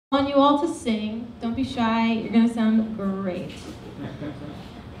I want you all to sing. Don't be shy. You're going to sound great.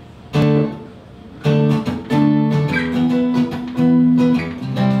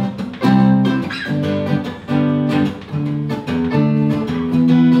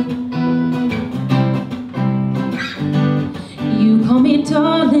 You call me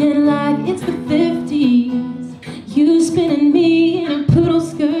darling like it's the 50s. You spinning me in a poodle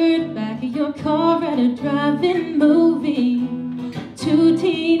skirt, back of your car at a drive-in movie. Two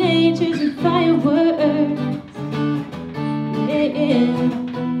teenagers with fireworks. Yeah.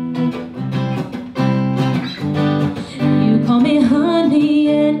 You call me honey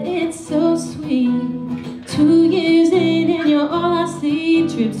and it's so sweet. 2 years in and you're all I see.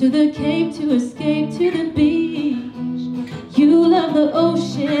 Trips to the Cape to escape to the beach. You love the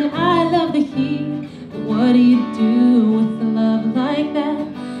ocean, I love the heat. But what do you do with a love like that?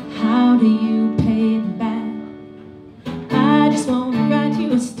 How do you pay it back? I just wanna write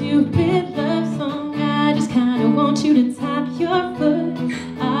you a stupid love song. I just kinda want you to tap your foot.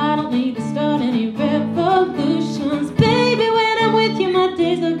 I don't need to start any revolutions. Baby, when I'm with you, my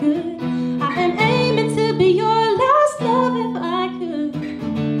days are good. I am aiming to be your last love if I could.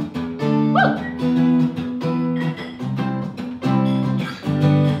 Woo!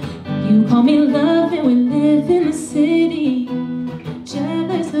 You call me love and we live in the city.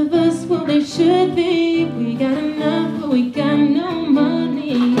 Jealous of us, well they should be. We got enough but we got no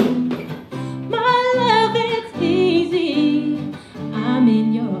money. My love, it's easy. I'm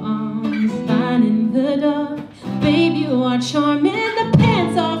in your arms, lying in the dark. Babe, you are charming, the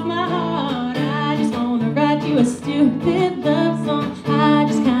pants off my heart. I just wanna write you a stupid love song. I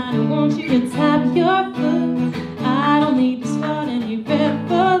just kinda want you to tap your foot. I don't need to start any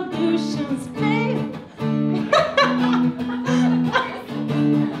revolutions, babe.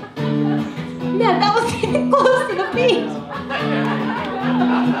 Man, that was getting close to the beat.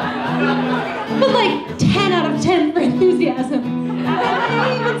 But like 10 out of 10 for enthusiasm. I'm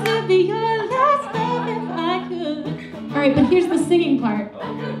aiming to be your last love if I could. Alright, but here's the singing part.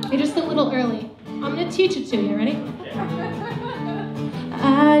 You're just a little early. I'm gonna teach it to you, ready?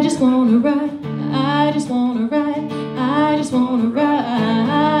 I just wanna ride, I just wanna ride, I just wanna ride,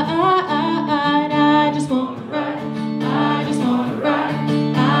 I just wanna ride, I just wanna ride,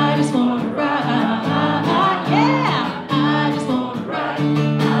 I just wanna ride, yeah! I just wanna ride,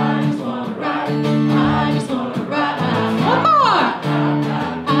 I just wanna ride, I just wanna ride, one more!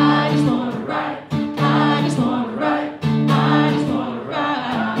 I just wanna ride, I just wanna ride, I just wanna ride,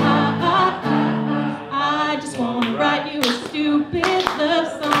 I just wanna write you a stupid love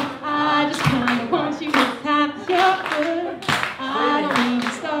song. I just kinda want you to tap your foot. I don't need to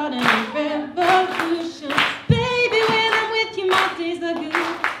start any revolution. Baby, when I'm with you, my days are good.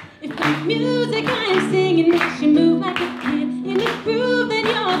 If the music I am singing makes you move like a kid in the groove, then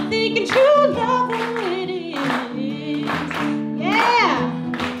you're thinking true love, oh it is. Yeah,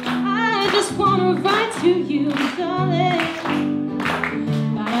 I just wanna write to you, darling.